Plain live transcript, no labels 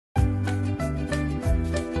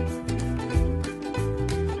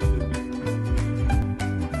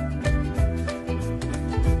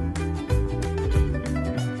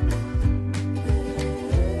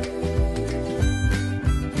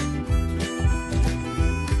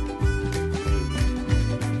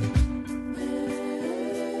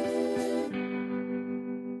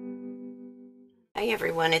Hi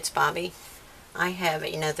everyone, it's Bobby. I have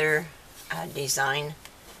another design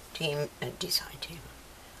team.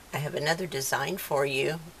 I have another design for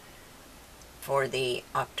you for the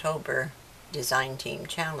October Design Team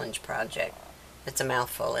Challenge project. It's a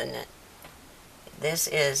mouthful, isn't it? This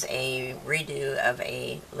is a redo of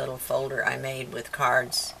a little folder I made with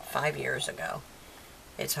cards 5 years ago.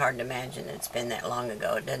 It's hard to imagine it's been that long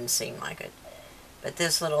ago. It doesn't seem like it. But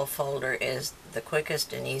this little folder is the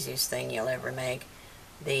quickest and easiest thing you'll ever make.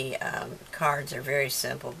 The cards are very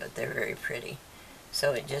simple, but they're very pretty.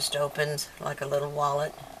 So it just opens like a little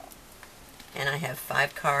wallet, and I have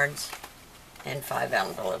 5 cards and 5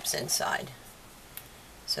 envelopes inside.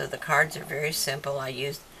 So the cards are very simple. I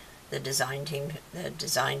used the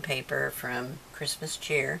design paper from Christmas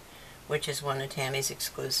Cheer, which is one of Tammy's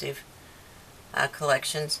exclusive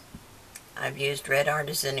collections. I've used red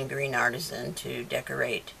artisan and green artisan to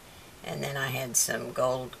decorate, and then I had some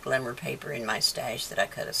gold glimmer paper in my stash that I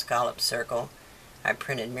cut a scallop circle. I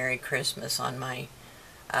printed Merry Christmas on my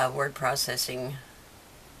word processing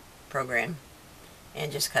program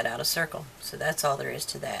and just cut out a circle. So that's all there is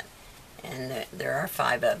to that. And there are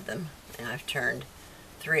 5 of them, and I've turned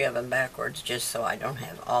 3 of them backwards just so I don't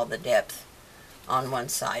have all the depth on one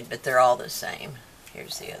side, but they're all the same.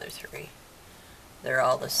 Here's the other 3. They're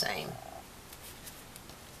all the same.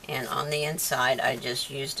 And on the inside, I just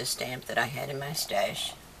used a stamp that I had in my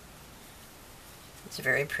stash. It's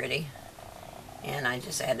very pretty. And I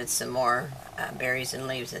just added some more berries and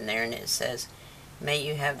leaves in there, and it says, "May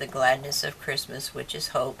you have the gladness of Christmas, which is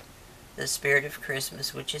hope, the spirit of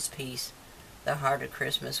Christmas, which is peace, the heart of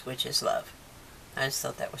Christmas, which is love." I just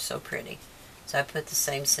thought that was so pretty. So I put the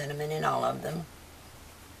same sentiment in all of them.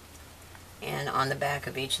 And on the back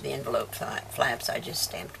of each of the envelope flaps, I just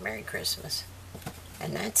stamped Merry Christmas.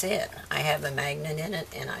 And that's it. I have a magnet in it,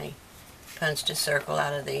 and I punched a circle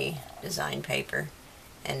out of the design paper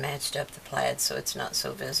and matched up the plaid so it's not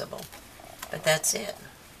so visible. But that's it.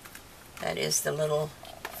 That is the little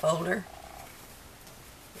folder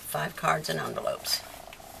with 5 cards and envelopes.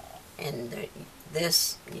 And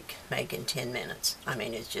this you can make in 10 minutes. I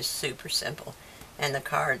mean, it's just super simple. And the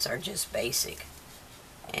cards are just basic.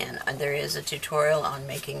 And there is a tutorial on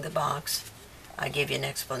making the box. I give you an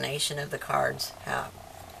explanation of the cards, how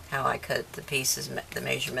I cut the pieces, the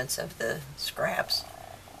measurements of the scraps,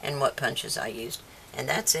 and what punches I used. And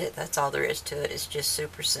that's it. That's all there is to it. It's just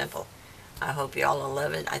super simple. I hope you all will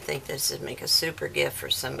love it. I think this would make a super gift for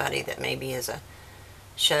somebody that maybe is a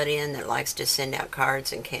shut-in that likes to send out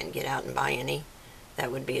cards and can't get out and buy any.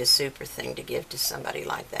 That would be a super thing to give to somebody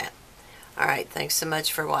like that. Alright, thanks so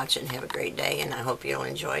much for watching. Have a great day, and I hope you'll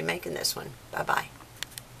enjoy making this one. Bye-bye.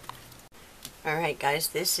 Alright guys,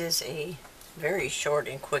 this is a very short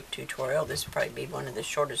and quick tutorial. This will probably be one of the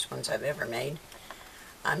shortest ones I've ever made.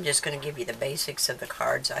 I'm just going to give you the basics of the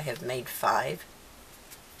cards. I have made 5,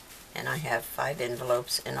 and I have 5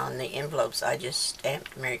 envelopes, and on the envelopes I just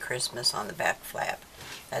stamped Merry Christmas on the back flap.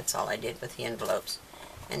 That's all I did with the envelopes.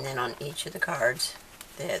 And then on each of the cards,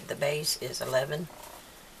 the base is 11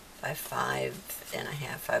 by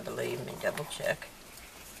 5.5, I believe. Let me double check.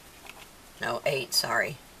 No, 8,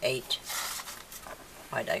 sorry. 8.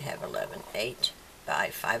 Why did I have 11? 8 by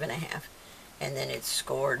 5.5. And then it's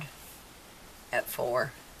scored at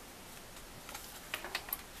 4.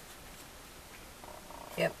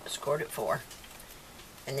 Yep, scored at 4.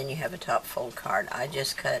 And then you have a top fold card. I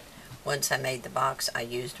just cut, once I made the box, I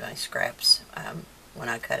used my scraps when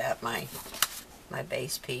I cut out my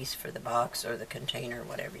base piece for the box or the container,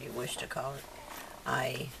 whatever you wish to call it.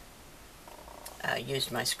 I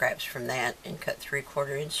used my scraps from that and cut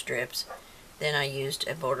 3/4 inch strips. Then I used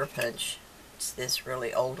a border punch. It's this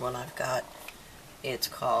really old one I've got. It's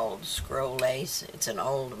called Scroll Lace. It's an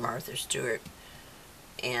old Martha Stewart.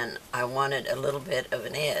 And I wanted a little bit of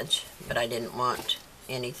an edge, but I didn't want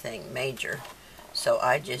anything major. So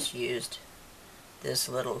I just used this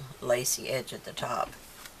little lacy edge at the top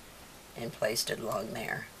and placed it along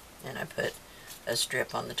there. And I put a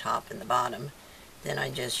strip on the top and the bottom. Then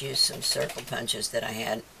I just used some circle punches that I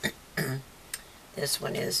had. This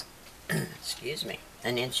one is, excuse me,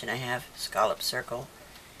 1.5 inch scallop circle.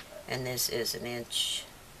 And this is 1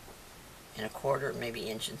 1/4 inches, maybe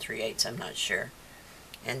 1 3/8 inches, I'm not sure.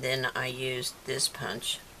 And then I used this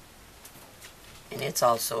punch, and it's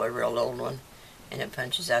also a real old one, and it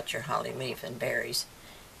punches out your holly leaf and berries.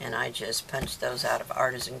 And I just punched those out of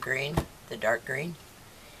artisan green, the dark green,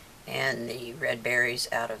 and the red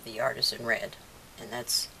berries out of the artisan red. And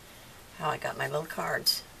that's how I got my little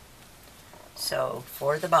cards. So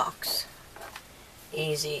for the box,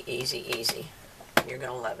 easy, easy, easy. You're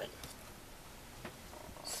going to love it.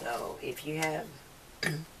 So if you have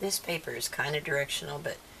This paper is kind of directional,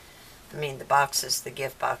 but I mean the boxes, the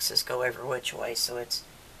gift boxes go every which way, so it's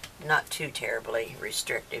not too terribly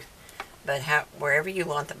restrictive. But wherever you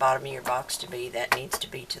want the bottom of your box to be, that needs to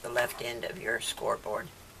be to the left end of your scoreboard.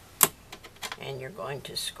 And you're going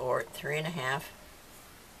to score it 3.5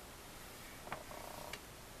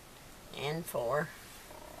 and 4,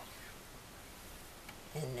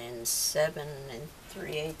 and then 7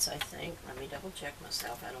 3/8, I think. Let me double check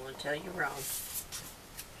myself. I don't want to tell you wrong.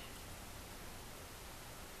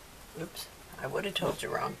 Oops, I would have told you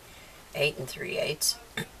wrong. 8 3/8.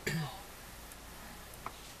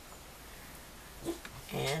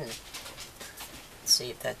 And let's see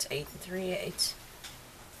if that's 8 3/8.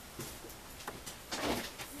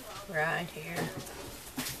 Right here.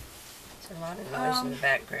 There's a lot of noise in the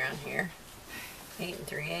background here. 8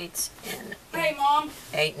 3/8 and Hey, Mom.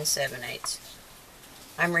 8 7/8.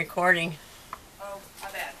 I'm recording. Oh, my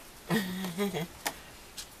bad.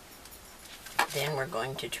 Then we're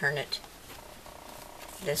going to turn it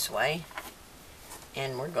this way,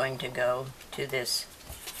 and we're going to go to this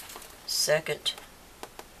second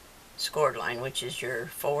scored line, which is your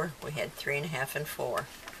 4. We had 3.5 and 4,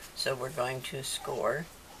 so we're going to score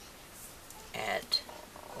at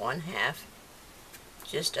 1/2,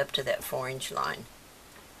 just up to that 4-inch line.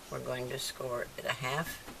 We're going to score at 1/2,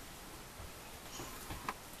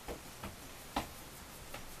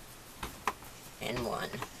 and 1.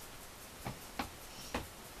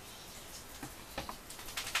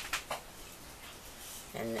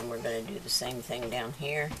 And then we're going to do the same thing down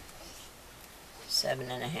here.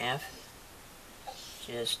 7.5,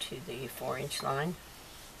 just to the 4-inch line,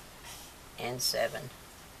 and 7.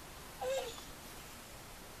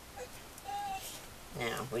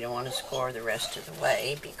 Now, we don't want to score the rest of the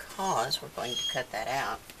way because we're going to cut that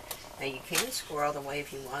out. Now, you can score all the way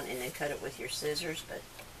if you want and then cut it with your scissors, but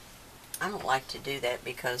I don't like to do that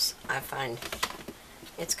because I find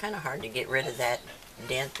it's kind of hard to get rid of that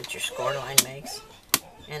dent that your score line makes.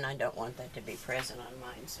 And I don't want that to be present on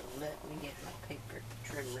mine, so let me get my paper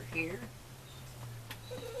trimmer here.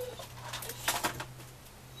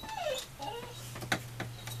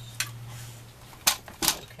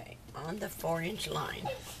 Okay, on the 4-inch line,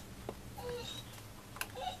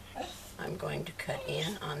 I'm going to cut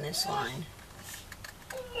in on this line,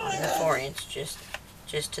 on the 4-inch,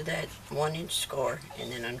 just to that 1-inch score,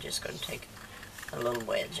 and then I'm just going to take a little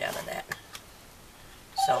wedge out of that,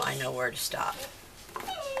 so I know where to stop.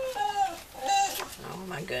 Oh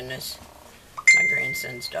my goodness, my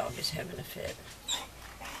grandson's dog is having a fit.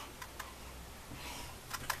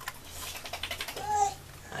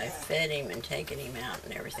 I fed him and taken him out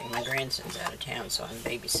and everything. My grandson's out of town, so I'm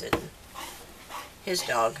babysitting his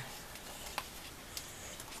dog.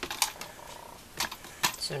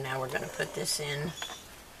 So now we're going to put this in.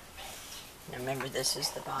 Now remember, this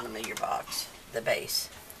is the bottom of your box, the base.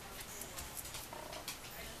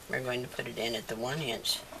 We're going to put it in at the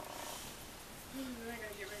 1-inch.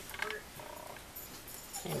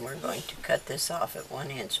 And we're going to cut this off at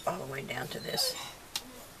 1-inch all the way down to this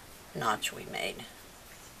notch we made.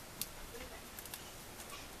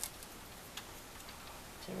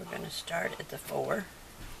 So we're going to start at the 4.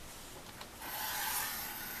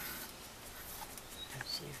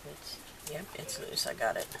 Let's see if it's, yep, it's loose, I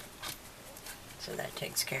got it. So that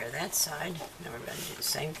takes care of that side. Now we're going to do the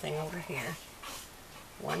same thing over here.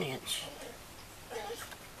 1-inch.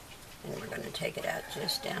 And we're going to take it out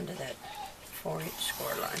just down to that 4-inch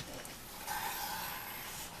score line.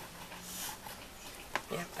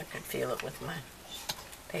 Yep, I could feel it with my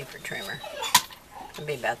paper trimmer. It'll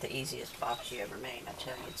be about the easiest box you ever made. I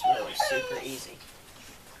tell you, it's really super easy.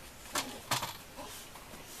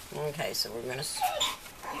 Okay, so we're going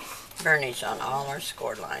to burnish on all our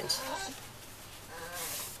scored lines.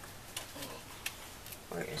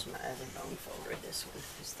 Where is my other bone folder? This one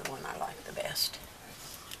is the one I like the best.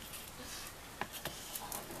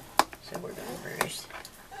 So we're going to burnish.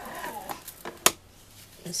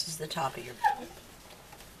 This is the top of your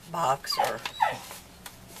box, or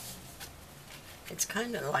it's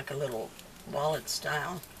kind of like a little wallet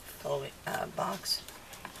style box.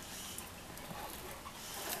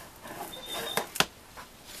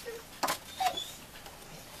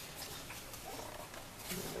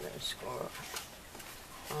 And we're going to score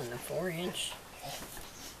on the 4-inch.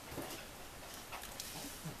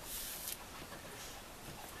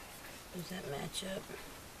 Does that match up?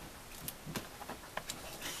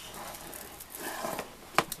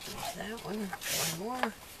 There's that one. One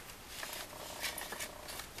more.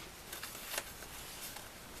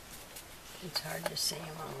 It's hard to see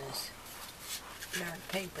them on this dark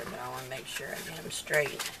paper, but I want to make sure I get them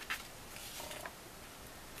straight.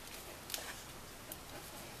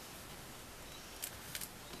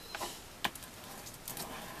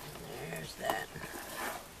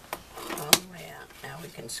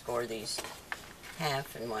 can score these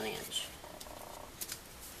 1/2 and 1 inch.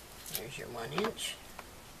 There's your 1 inch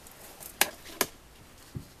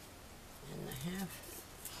and the 1/2.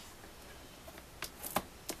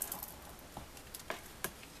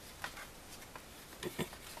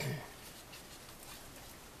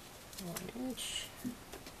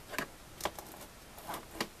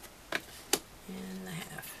 And the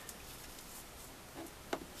 1/2.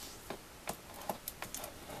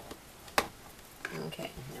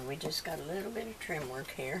 Okay, now we just got a little bit of trim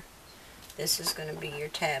work here. This is going to be your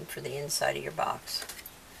tab for the inside of your box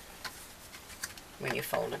when you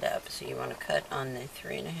fold it up. So you want to cut on the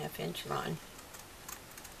 3.5 inch line.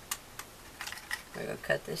 We're going to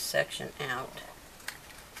cut this section out,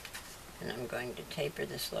 and I'm going to taper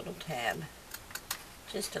this little tab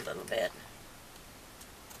just a little bit,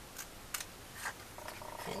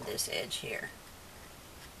 and this edge here.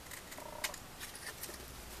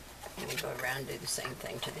 And we go around and do the same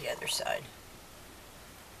thing to the other side.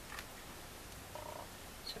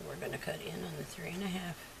 So we're going to cut in on the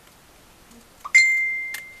 3.5.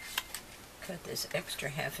 Cut this extra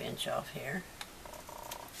 1/2 inch off here.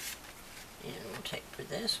 And we'll taper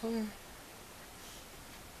this one.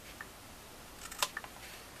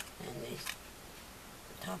 And the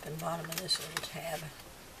top and bottom of this little tab.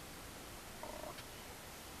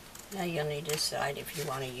 Now you'll need to decide if you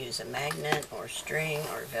want to use a magnet or string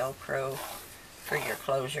or Velcro for your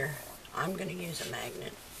closure. I'm going to use a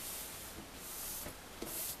magnet,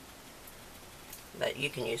 but you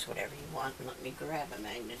can use whatever you want. Let me grab a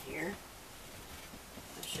magnet here.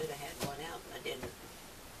 I should have had one out and I didn't.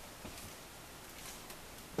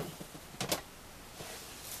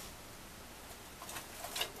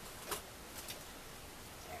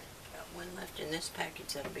 There, got one left in this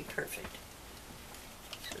package. That'll be perfect.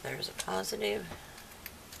 So there's a positive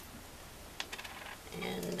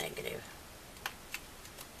and negative.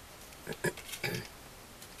 Got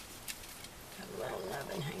a little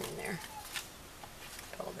nubbin hanging there.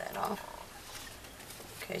 Pull that off.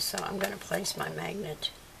 Okay, so I'm going to place my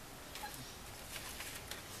magnet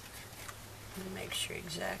and make sure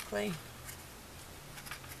exactly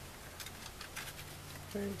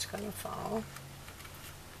where it's going to fall.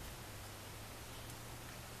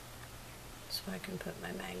 So I can put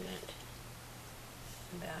my magnet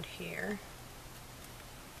about here.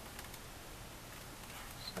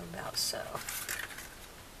 So about so.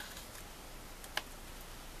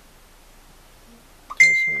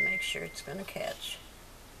 Just want to make sure it's going to catch.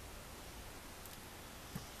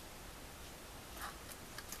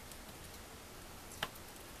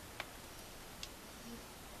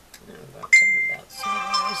 And I'm going to cover about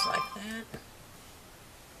sideways like that.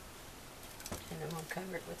 And then we'll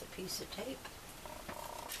cover it with a piece of tape,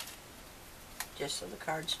 just so the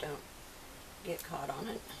cards don't get caught on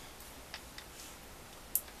it.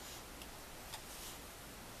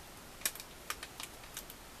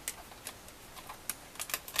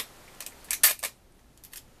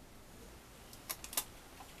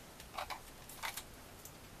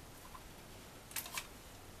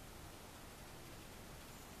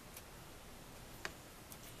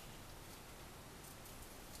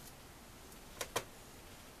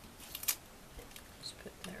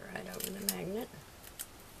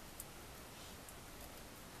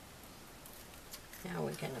 Now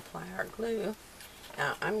we can apply our glue.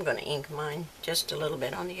 Now I'm going to ink mine just a little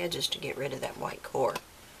bit on the edges to get rid of that white core.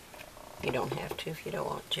 You don't have to if you don't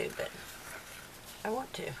want to, but I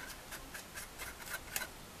want to.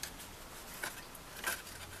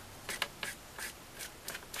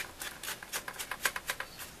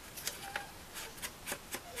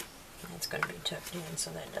 That's going to be tucked in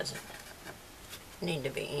so that doesn't need to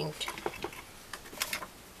be inked.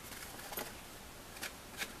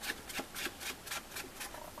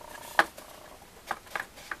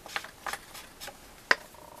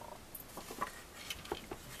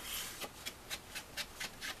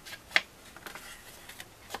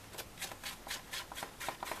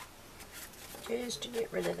 Just to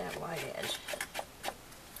get rid of that white edge.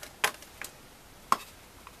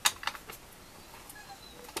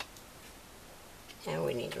 Now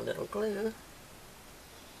we need a little glue.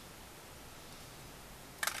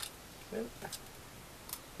 Oop.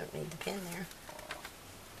 Don't need the pin there.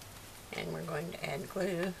 And we're going to add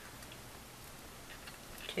glue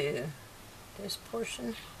to this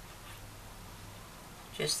portion.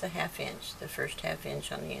 Just the 1/2 inch, the first 1/2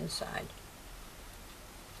 inch on the inside.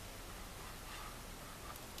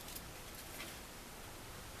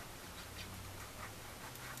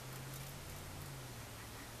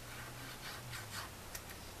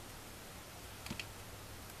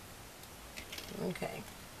 Okay,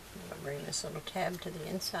 I'm going to bring this little tab to the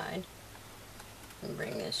inside. And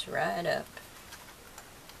bring this right up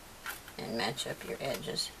and match up your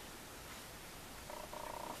edges.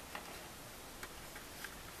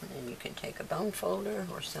 And then you can take a bone folder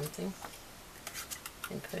or something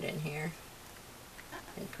and put in here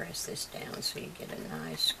and press this down so you get a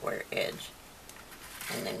nice square edge.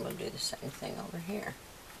 And then we'll do the same thing over here.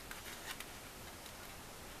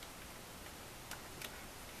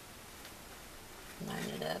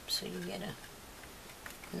 Line it up so you get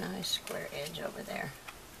a nice square edge over there.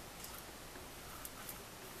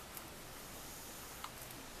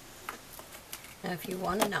 Now if you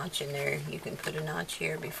want a notch in there, you can put a notch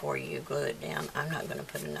here before you glue it down. I'm not going to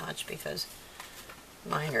put a notch because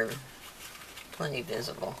mine are plenty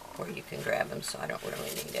visible where you can grab them, so I don't really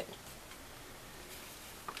need it.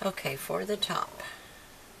 Okay, for the top,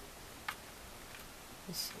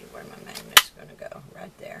 let's see where my magnet's going to go,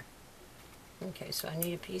 right there. Okay, so I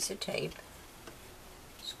need a piece of tape,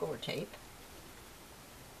 score tape.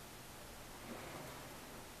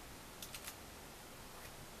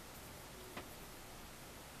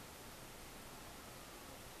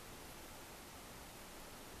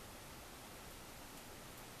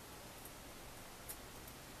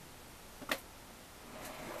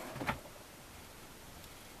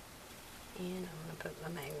 And I'm going to put my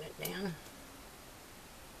magnet down.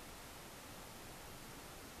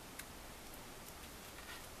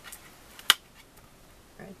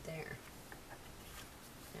 Right there.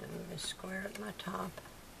 And I'm going to square up my top.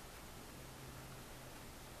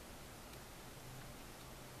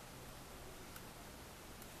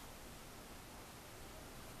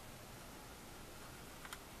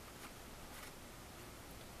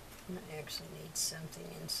 And I actually need something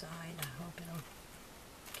inside. I hope it'll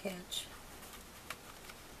catch.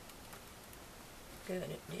 Good,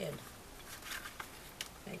 it did.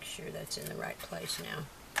 Make sure that's in the right place now.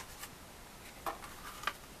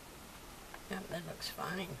 Yep, that looks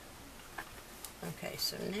fine. Okay,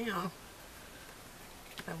 so now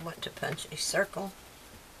I want to punch a circle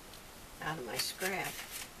out of my scrap.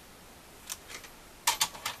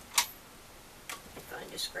 I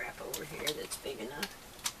find a scrap over here that's big enough.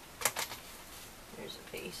 There's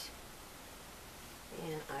a piece.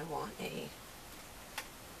 And I want a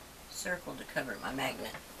circle to cover my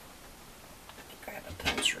magnet. Let me grab a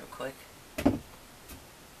punch real quick.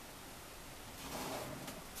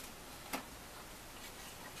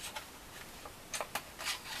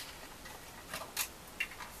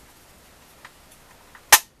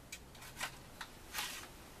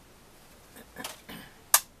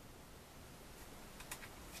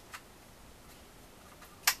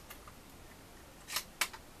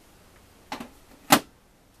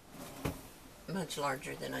 Much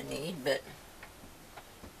larger than I need, but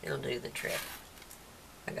it'll do the trick.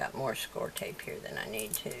 I got more score tape here than I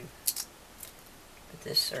need to, but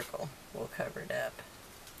this circle will cover it up.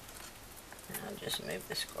 And I'll just move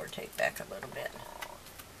the score tape back a little bit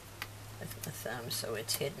with my thumb so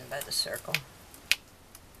it's hidden by the circle.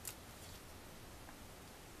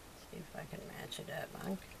 See if I can match it up.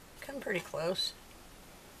 I'm come pretty close.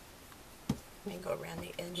 Let me go around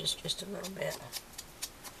the edges just a little bit.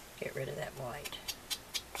 Get rid of that white.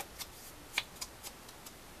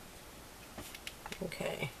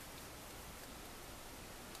 Okay.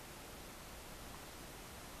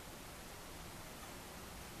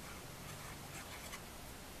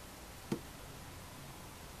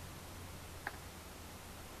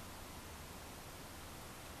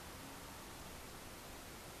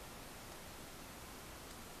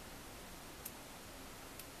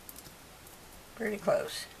 Pretty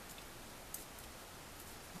close.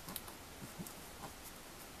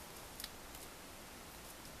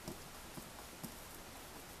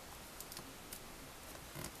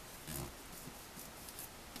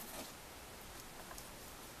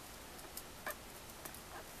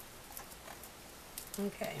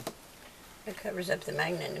 Okay, it covers up the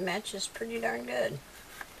magnet and it matches pretty darn good.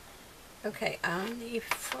 Okay, on the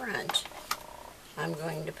front, I'm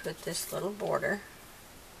going to put this little border.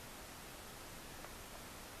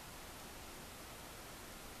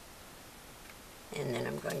 And then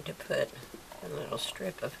I'm going to put a little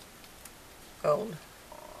strip of gold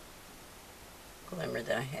glimmer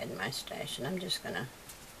that I had in my stash. And I'm going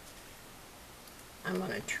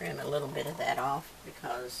to trim a little bit of that off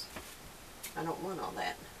because I don't want all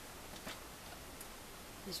that.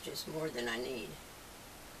 It's just more than I need.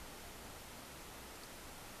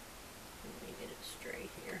 Let me get it straight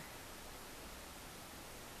here.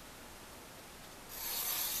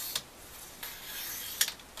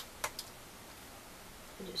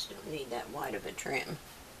 I just don't need that wide of a trim.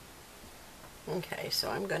 Okay,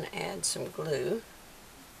 so I'm going to add some glue.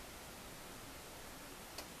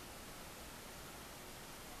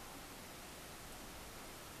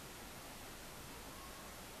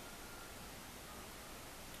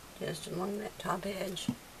 just along that top edge.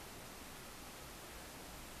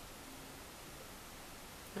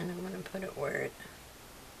 And I'm going to put it where it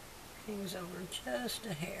hangs over just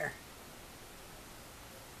a hair.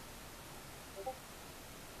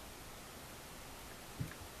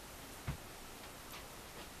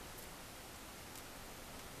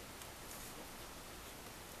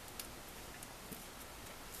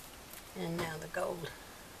 And now the gold.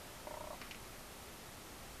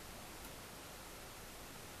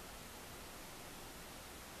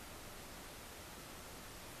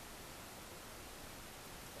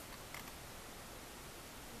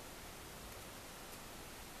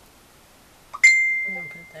 I'm going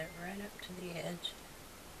to put that right up to the edge.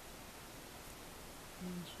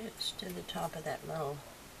 And just to the top of that little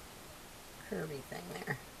curvy thing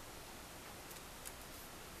there.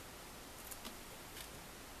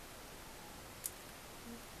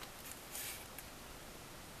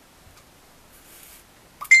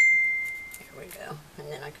 There we go. And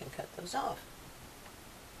then I can cut those off.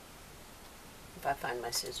 If I find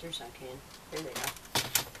my scissors, I can. Here they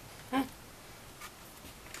go.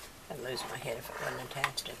 I'd lose my head if it wasn't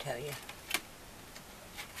attached, I tell you.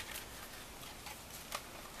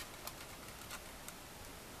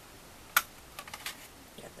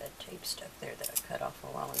 Got that tape stuck there that I cut off a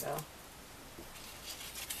while ago.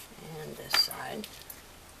 And this side.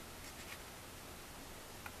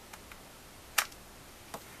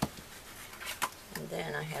 And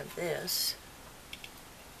then I have this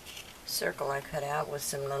circle I cut out with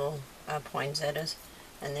some little poinsettias.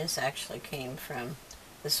 And this actually came from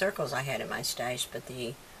the circles I had in my stash, but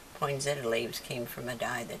the poinsettia leaves came from a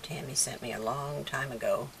die that Tammy sent me a long time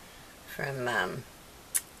ago from,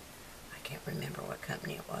 I can't remember what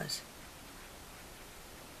company it was,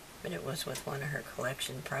 but it was with one of her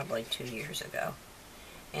collection probably 2 years ago.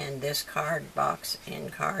 And this card box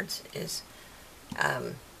in cards is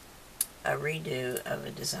a redo of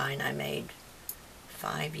a design I made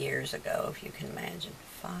 5 years ago, if you can imagine.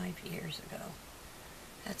 5 years ago.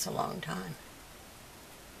 That's a long time.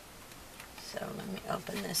 So let me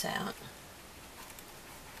open this out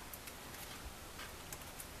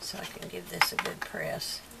so I can give this a good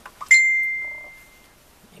press.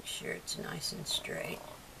 Make sure it's nice and straight.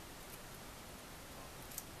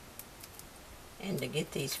 And to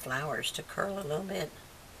get these flowers to curl a little bit,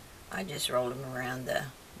 I just rolled them around the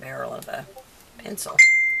barrel of a pencil.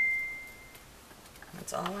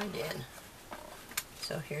 That's all I did.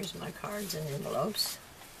 So here's my cards and envelopes.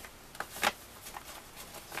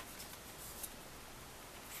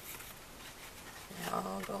 They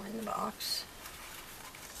all go in the box.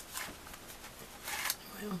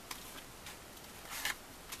 Well,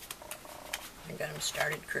 I got them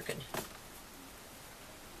started crooked.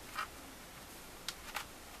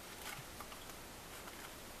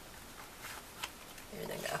 Here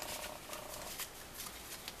they go.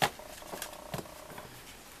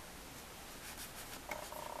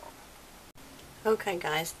 Okay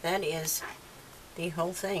guys, that is the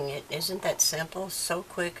whole thing. It isn't that simple, so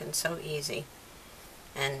quick and so easy.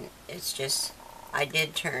 And it's just, I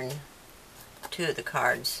did turn 2 of the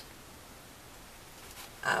cards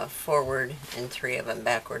forward and 3 of them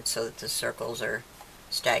backwards so that the circles are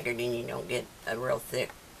staggered and you don't get a real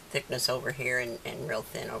thickness over here and real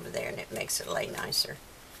thin over there, and it makes it lay nicer.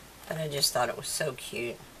 But I just thought it was so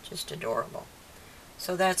cute, just adorable.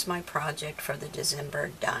 So that's my project for the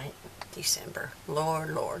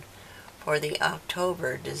Lord, for the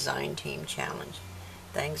October Design Team Challenge.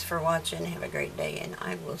 Thanks for watching. Have a great day, and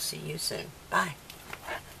I will see you soon. Bye.